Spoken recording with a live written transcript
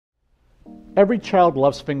Every child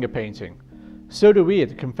loves finger painting. So do we at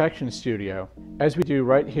the confection studio, as we do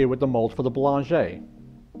right here with the mold for the Blange.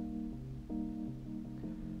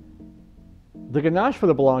 The ganache for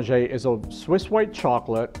the Blange is a Swiss white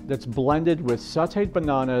chocolate that's blended with sauteed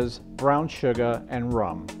bananas, brown sugar, and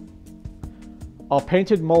rum. Our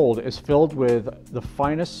painted mold is filled with the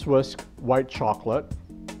finest Swiss white chocolate.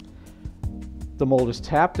 The mold is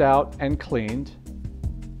tapped out and cleaned,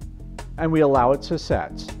 and we allow it to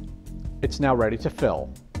set. It's now ready to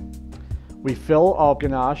fill. We fill our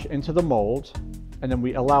ganache into the mold, and then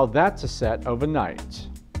we allow that to set overnight.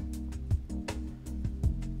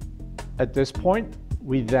 At this point,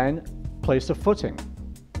 we then place a footing.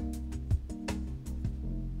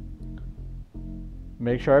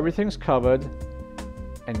 Make sure everything's covered,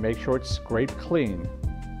 and make sure it's scraped clean.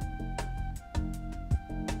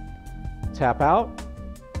 Tap out,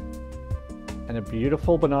 and a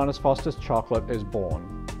beautiful Bananas Foster's chocolate is born.